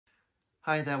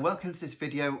Hi there, welcome to this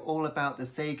video all about the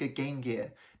Sega Game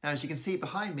Gear. Now as you can see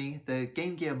behind me, the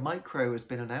Game Gear Micro has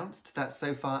been announced. That's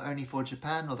so far only for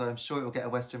Japan, although I'm sure it will get a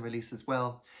Western release as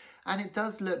well. And it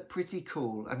does look pretty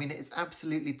cool. I mean, it's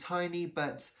absolutely tiny,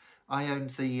 but I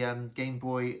owned the Game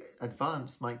Boy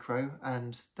Advance Micro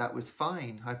and that was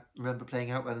fine. I remember playing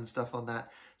Outrun and stuff on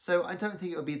that. So I don't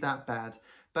think it would be that bad.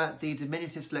 But the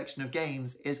diminutive selection of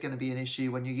games is going to be an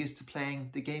issue when you're used to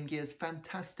playing the Game Gear's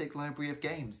fantastic library of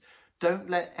games. Don't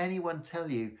let anyone tell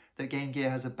you that Game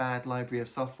Gear has a bad library of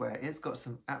software. It's got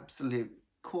some absolute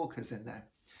corkers in there.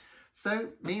 So,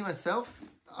 myself,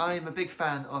 I'm a big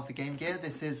fan of the Game Gear.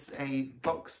 This is a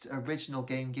boxed original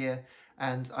Game Gear,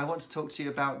 and I want to talk to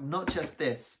you about not just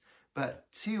this, but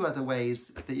two other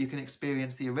ways that you can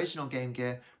experience the original Game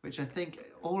Gear, which I think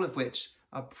all of which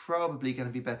are probably going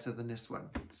to be better than this one.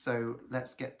 So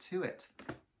let's get to it.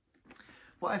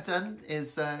 What I've done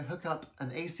is hook up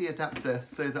an AC adapter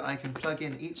so that I can plug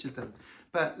in each of them.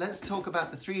 But let's talk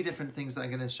about the three different things that I'm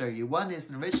going to show you. One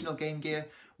is an original Game Gear,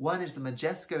 one is the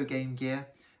Majesco Game Gear,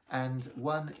 and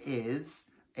one is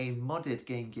a modded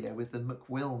Game Gear with the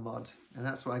McWill mod. And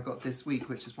that's what I got this week,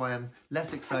 which is why I'm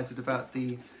less excited about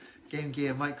the Game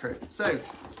Gear Micro. So,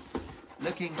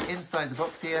 looking inside the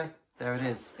box here, there it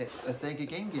is. It's a Sega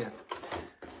Game Gear.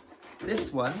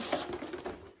 This one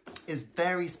is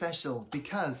very special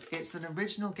because it's an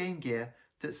original Game Gear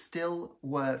that still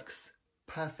works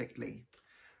perfectly.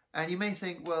 And you may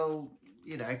think, well,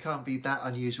 you know, it can't be that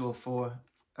unusual for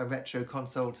a retro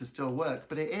console to still work,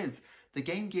 but it is. The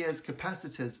Game Gear's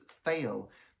capacitors fail.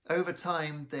 Over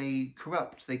time, they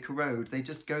corrupt, they corrode, they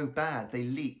just go bad, they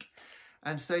leak.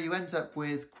 And so you end up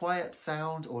with quiet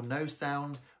sound or no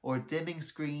sound, or a dimming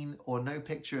screen or no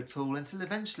picture at all, until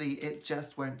eventually it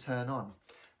just won't turn on.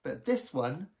 But this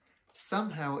one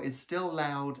somehow is still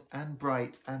loud and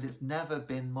bright, and it's never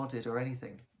been modded or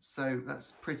anything. So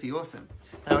that's pretty awesome.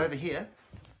 Now over here,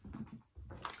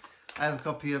 I have a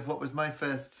copy of what was my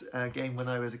first game when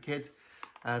I was a kid.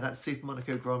 That's Super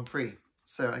Monaco Grand Prix.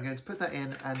 So I'm going to put that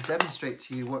in and demonstrate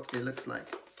to you what it looks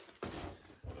like.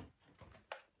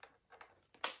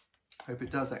 Hope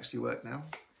it does actually work now.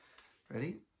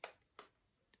 Ready?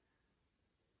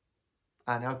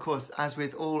 And now, of course, as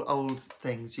with all old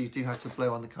things, you do have to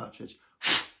blow on the cartridge.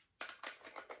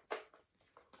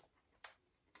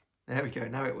 There we go,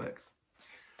 now it works.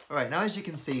 All right, now as you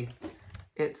can see,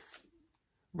 it's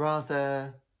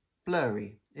rather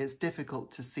blurry. It's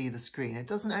difficult to see the screen. It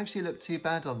doesn't actually look too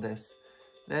bad on this.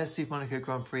 There's Super Monaco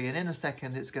Grand Prix, and in a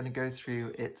second it's going to go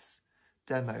through its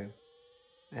demo.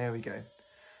 There we go.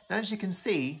 Now as you can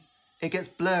see, it gets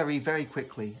blurry very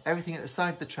quickly. Everything at the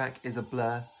side of the track is a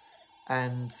blur,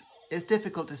 and it's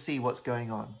difficult to see what's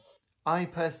going on. I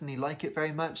personally like it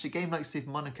very much. A game like Super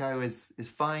Monaco is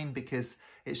fine because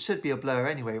it should be a blur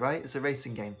anyway, right? It's a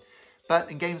racing game. But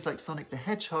in games like Sonic the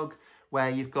Hedgehog, where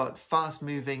you've got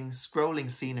fast-moving, scrolling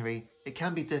scenery, it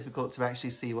can be difficult to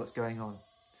actually see what's going on.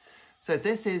 So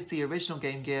this is the original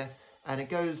Game Gear, and it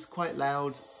goes quite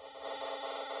loud.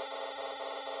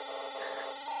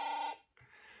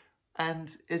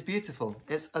 And it's beautiful.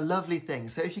 It's a lovely thing.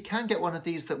 So if you can get one of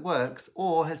these that works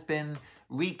or has been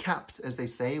recapped, as they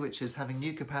say, which is having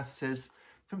new capacitors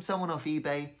from someone off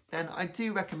eBay, then I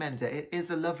do recommend it. It is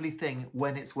a lovely thing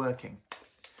when it's working.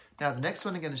 Now, the next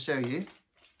one I'm going to show you,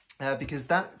 because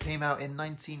that came out in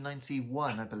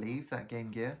 1991, I believe, that Game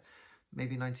Gear,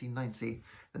 maybe 1990.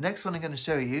 The next one I'm going to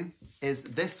show you is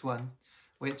this one,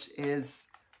 which is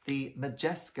the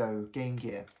Majesco Game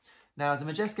Gear. Now, the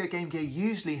Majesco Game Gear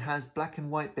usually has black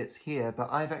and white bits here, but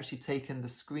I've actually taken the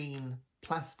screen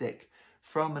plastic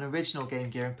from an original Game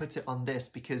Gear and put it on this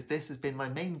because this has been my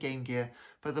main Game Gear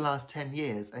for the last 10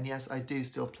 years. And yes, I do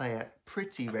still play it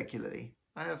pretty regularly.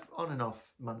 I have on and off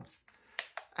months.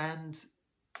 And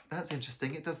that's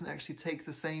interesting. It doesn't actually take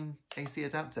the same AC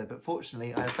adapter, but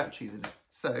fortunately I have batteries in it.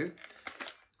 So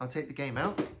I'll take the game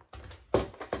out and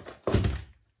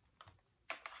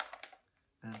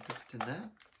put it in there.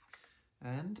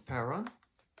 And power on.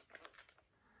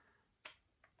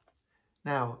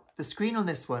 Now, the screen on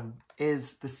this one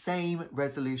is the same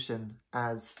resolution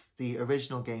as the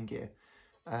original Game Gear,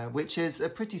 which is a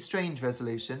pretty strange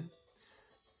resolution.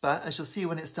 But as you'll see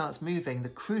when it starts moving, the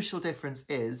crucial difference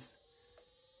is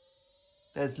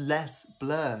there's less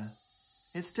blur.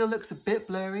 It still looks a bit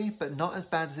blurry, but not as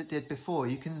bad as it did before.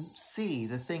 You can see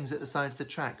the things at the side of the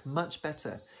track much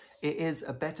better. It is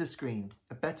a better screen,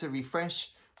 a better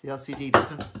refresh. The LCD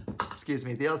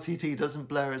doesn't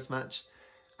blur as much,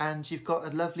 and you've got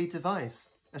a lovely device.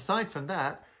 Aside from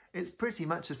that, it's pretty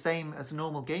much the same as a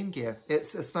normal Game Gear.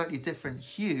 It's a slightly different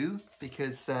hue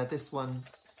because this one,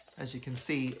 as you can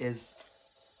see, is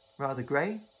rather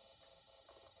grey,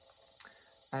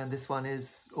 and this one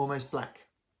is almost black.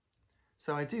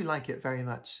 So I do like it very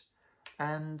much.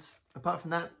 And apart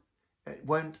from that, it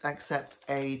won't accept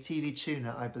a TV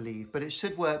tuner, I believe, but it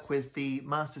should work with the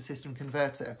Master System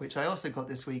converter, which I also got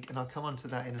this week, and I'll come on to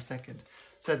that in a second.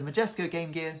 So the Majesco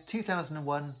Game Gear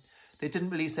 2001, they didn't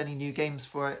release any new games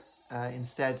for it.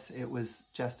 Instead, it was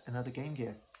just another Game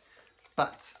Gear.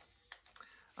 But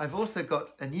I've also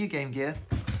got a new Game Gear,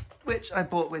 which I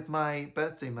bought with my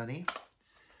birthday money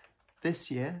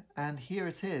this year, and here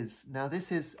it is. Now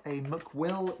this is a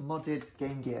McWill modded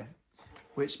Game Gear,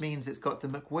 which means it's got the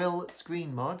McWill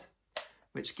screen mod,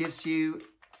 which gives you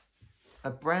a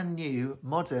brand new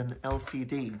modern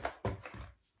LCD.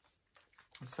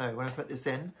 So when I put this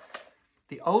in,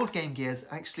 the old Game Gears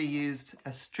actually used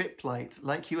a strip light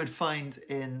like you would find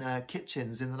in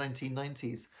kitchens in the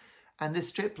 1990s. And this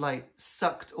strip light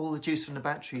sucked all the juice from the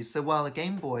batteries. So while a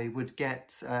Game Boy would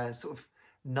get sort of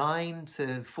 9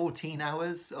 to 14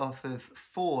 hours off of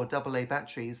 4 AA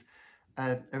batteries,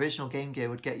 original Game Gear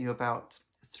would get you about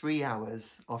 3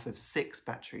 hours off of 6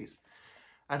 batteries.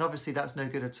 And obviously that's no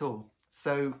good at all.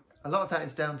 So a lot of that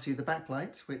is down to the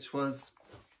backlight, which was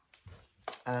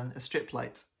a strip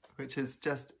light, which is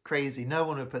just crazy. No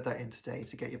one would put that in today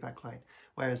to get your backlight.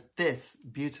 Whereas this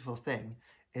beautiful thing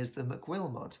is the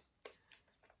McWill mod.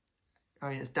 I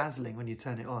mean, it's dazzling when you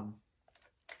turn it on.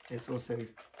 It's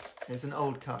an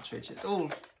old cartridge. It's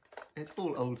all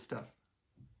old stuff.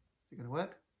 Is it going to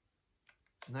work?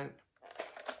 No.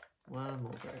 One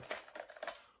more go.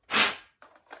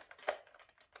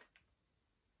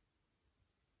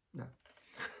 No.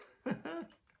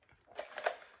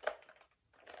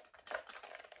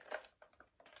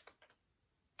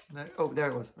 No. Oh, there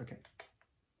it was. Okay.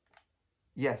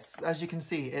 Yes, as you can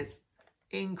see, it's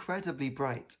incredibly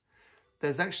bright.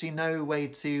 There's actually no way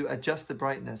to adjust the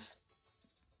brightness,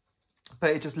 but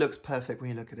it just looks perfect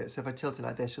when you look at it. So if I tilt it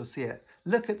like this, you'll see it.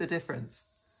 Look at the difference.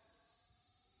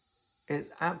 It's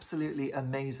absolutely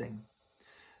amazing.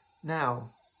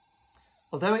 Now,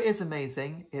 although it is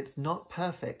amazing, it's not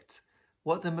perfect.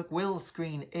 What the McWill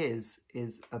screen is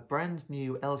a brand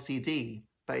new LCD,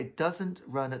 but it doesn't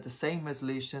run at the same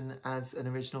resolution as an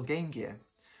original Game Gear.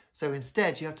 So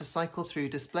instead, you have to cycle through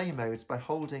display modes by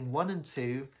holding 1 and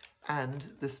 2 and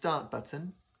the start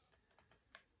button.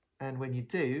 And when you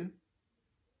do,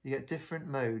 you get different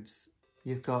modes.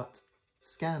 You've got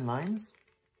scan lines,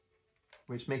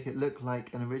 which make it look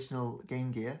like an original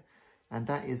Game Gear, and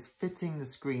that is fitting the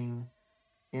screen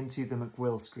into the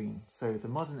McWill screen. So the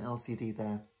modern LCD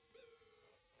there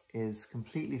is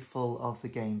completely full of the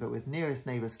game, but with nearest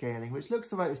neighbour scaling, which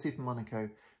looks alright with Super Monaco,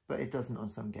 but it doesn't on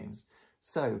some games.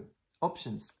 So,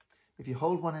 options. If you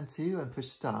hold 1 and 2 and push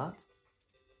start,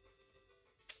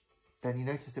 then you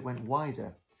notice it went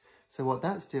wider. So what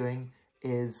that's doing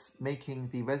is making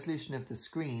the resolution of the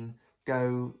screen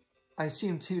go, I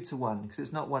assume 2 to 1, because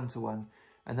it's not 1 to 1,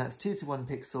 and that's 2 to 1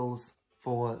 pixels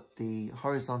for the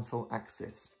horizontal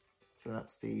axis. So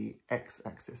that's the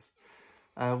x-axis.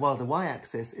 While the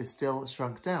y-axis is still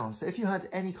shrunk down. So if you had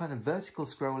any kind of vertical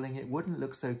scrolling, it wouldn't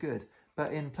look so good.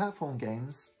 But in platform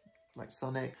games, like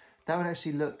Sonic, that would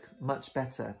actually look much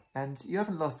better. And you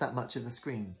haven't lost that much of the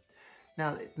screen.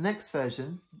 Now, the next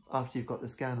version, after you've got the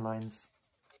scan lines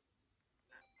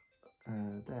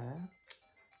there,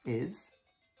 is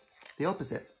the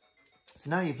opposite. So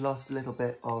now you've lost a little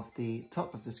bit of the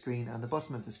top of the screen and the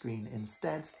bottom of the screen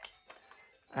instead.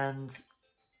 And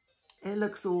it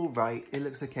looks all right. It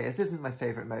looks okay. This isn't my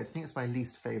favourite mode. I think it's my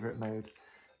least favourite mode.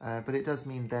 But it does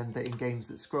mean then that in games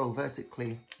that scroll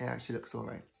vertically, it actually looks all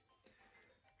right.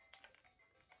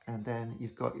 And then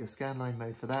you've got your scanline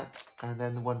mode for that, and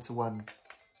then the 1-to-1,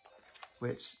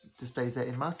 which displays it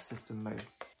in Master System mode.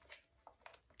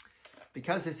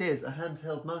 Because this is a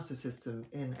handheld Master System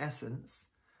in essence,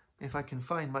 if I can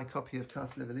find my copy of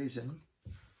Castle of Illusion,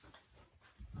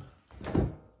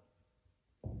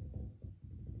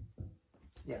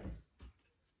 yes.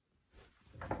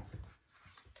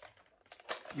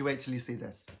 You wait till you see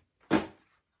this.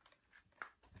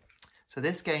 So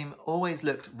this game always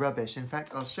looked rubbish. In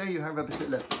fact, I'll show you how rubbish it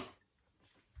looked.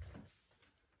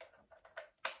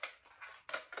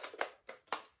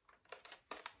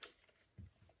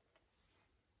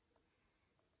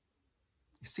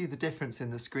 You see the difference in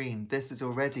the screen. This is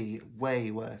already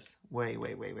way worse. Way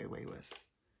worse.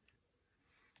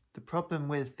 The problem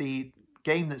with the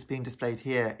game that's being displayed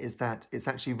here is that it's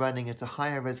actually running at a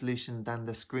higher resolution than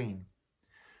the screen.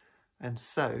 And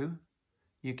so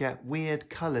you get weird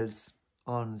colours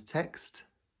on text.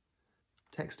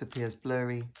 Text appears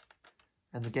blurry,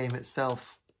 and the game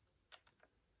itself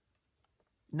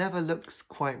never looks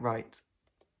quite right.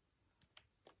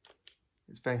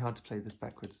 It's very hard to play this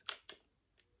backwards,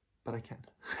 but I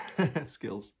can.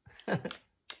 Skills.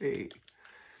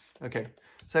 Okay,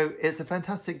 so it's a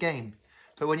fantastic game,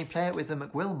 but when you play it with the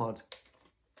McWill mod,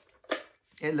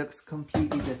 it looks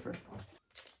completely different.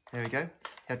 There we go. You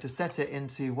have to set it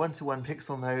into 1:1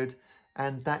 pixel mode,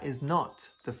 and that is not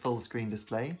the full screen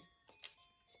display.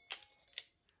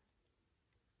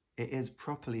 It is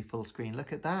properly full screen.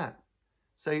 Look at that.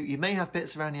 So you may have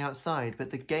bits around the outside,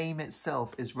 but the game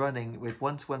itself is running with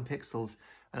 1:1 pixels.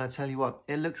 And I tell you what,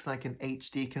 it looks like an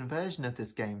HD conversion of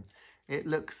this game. It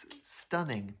looks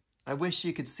stunning. I wish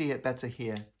you could see it better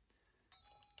here.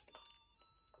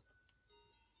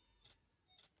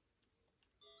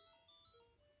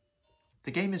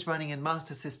 The game is running in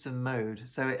Master System mode,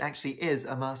 so it actually is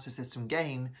a Master System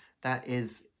game that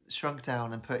is shrunk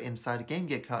down and put inside a Game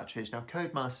Gear cartridge. Now,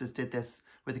 Codemasters did this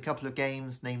with a couple of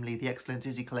games, namely the Excellent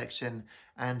Dizzy Collection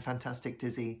and Fantastic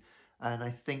Dizzy, and I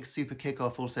think Super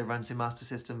Kickoff also runs in Master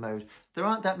System mode. There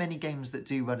aren't that many games that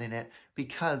do run in it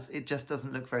because it just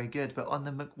doesn't look very good, but on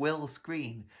the McWill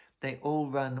screen, they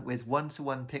all run with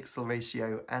 1:1 pixel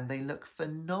ratio and they look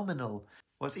phenomenal.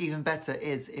 What's even better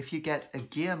is if you get a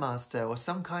Gear Master or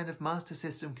some kind of Master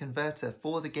System converter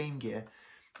for the Game Gear,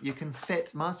 you can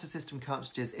fit Master System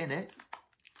cartridges in it,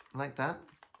 like that.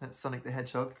 That's Sonic the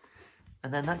Hedgehog.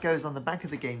 And then that goes on the back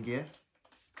of the Game Gear,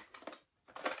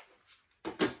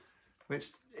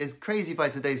 which is crazy by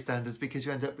today's standards because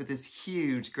you end up with this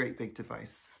huge, great big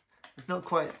device. It's not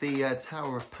quite the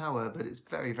Tower of Power, but it's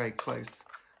very, very close.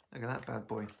 Look at that bad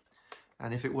boy.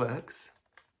 And if it works,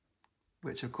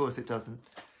 which of course it doesn't,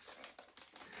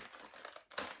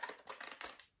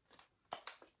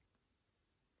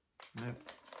 no.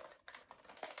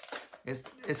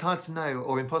 It's hard to know,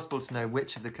 or impossible to know,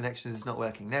 which of the connections is not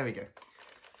working. There we go.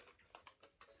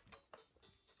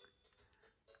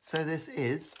 So this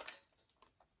is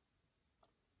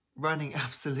running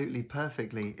absolutely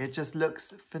perfectly. It just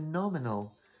looks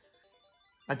phenomenal.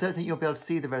 I don't think you'll be able to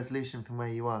see the resolution from where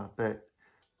you are, but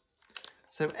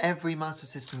so every Master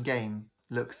System game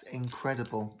looks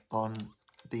incredible on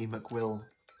the McWill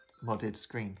modded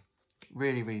screen.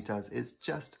 Really, really does. It's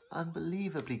just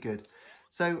unbelievably good.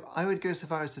 So I would go so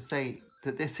far as to say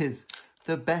that this is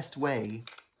the best way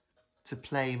to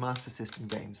play Master System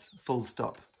games, full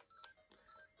stop.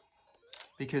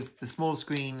 Because the small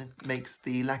screen makes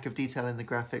the lack of detail in the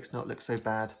graphics not look so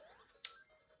bad.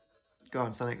 Go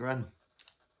on, Sonic, run.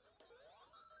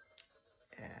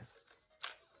 Yes.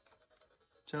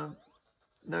 Jump.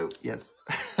 No, yes.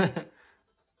 Yeah,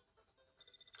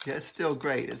 it's still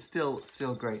great. It's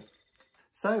still great.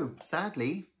 So,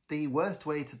 sadly, the worst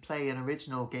way to play an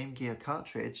original Game Gear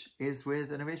cartridge is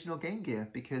with an original Game Gear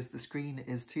because the screen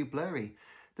is too blurry.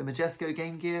 The Majesco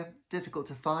Game Gear, difficult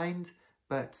to find,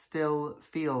 but still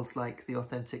feels like the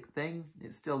authentic thing.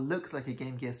 It still looks like a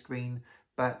Game Gear screen,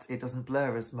 but it doesn't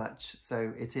blur as much,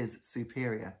 so it is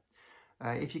superior.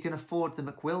 If you can afford the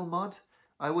McWill mod,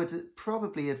 I would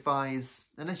probably advise,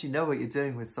 unless you know what you're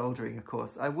doing with soldering, of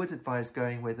course, I would advise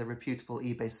going with a reputable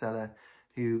eBay seller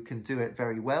who can do it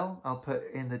very well. I'll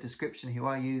put in the description who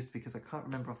I used because I can't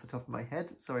remember off the top of my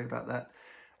head. Sorry about that.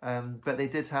 But they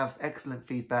did have excellent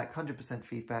feedback, 100%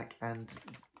 feedback, and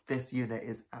this unit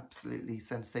is absolutely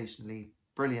sensationally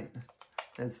brilliant.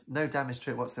 There's no damage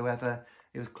to it whatsoever.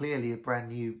 It was clearly a brand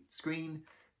new screen,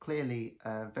 clearly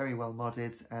very well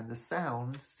modded, and the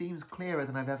sound seems clearer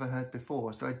than I've ever heard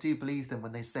before. So I do believe them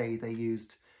when they say they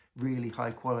used really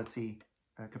high quality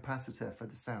capacitor for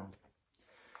the sound.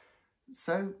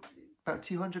 So about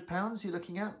 £200 you're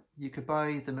looking at. You could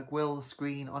buy the McWill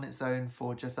screen on its own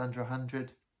for just under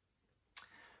 100.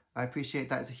 I appreciate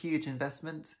that it's a huge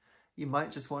investment. You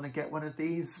might just want to get one of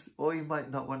these, or you might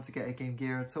not want to get a Game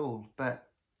Gear at all, but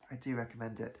I do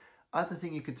recommend it. Other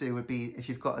thing you could do would be, if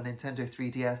you've got a Nintendo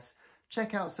 3DS,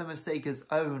 check out some of Sega's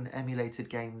own emulated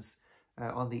games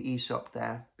on the eShop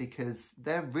there, because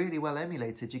they're really well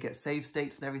emulated. You get save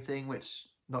states and everything, which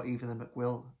not even the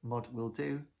McWill mod will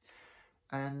do.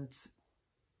 And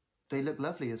they look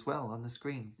lovely as well on the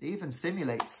screen. It even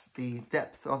simulates the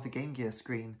depth of the Game Gear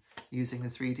screen using the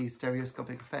 3D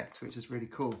stereoscopic effect, which is really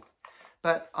cool.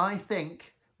 But I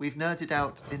think we've nerded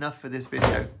out enough for this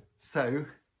video. So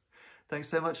thanks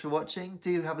so much for watching.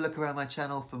 Do have a look around my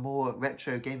channel for more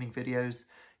retro gaming videos.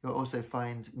 You'll also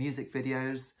find music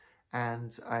videos,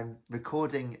 and I'm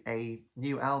recording a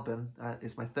new album.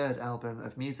 It's my third album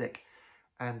of music,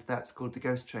 and that's called The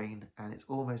Ghost Train, and it's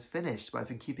almost finished, but I've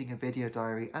been keeping a video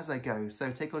diary as I go.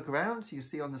 So take a look around. You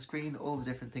see on the screen all the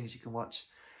different things you can watch,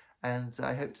 and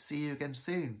I hope to see you again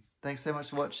soon. Thanks so much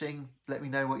for watching. Let me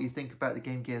know what you think about the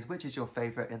Game Gears. Which is your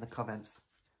favourite in the comments.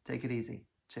 Take it easy.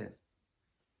 Cheers.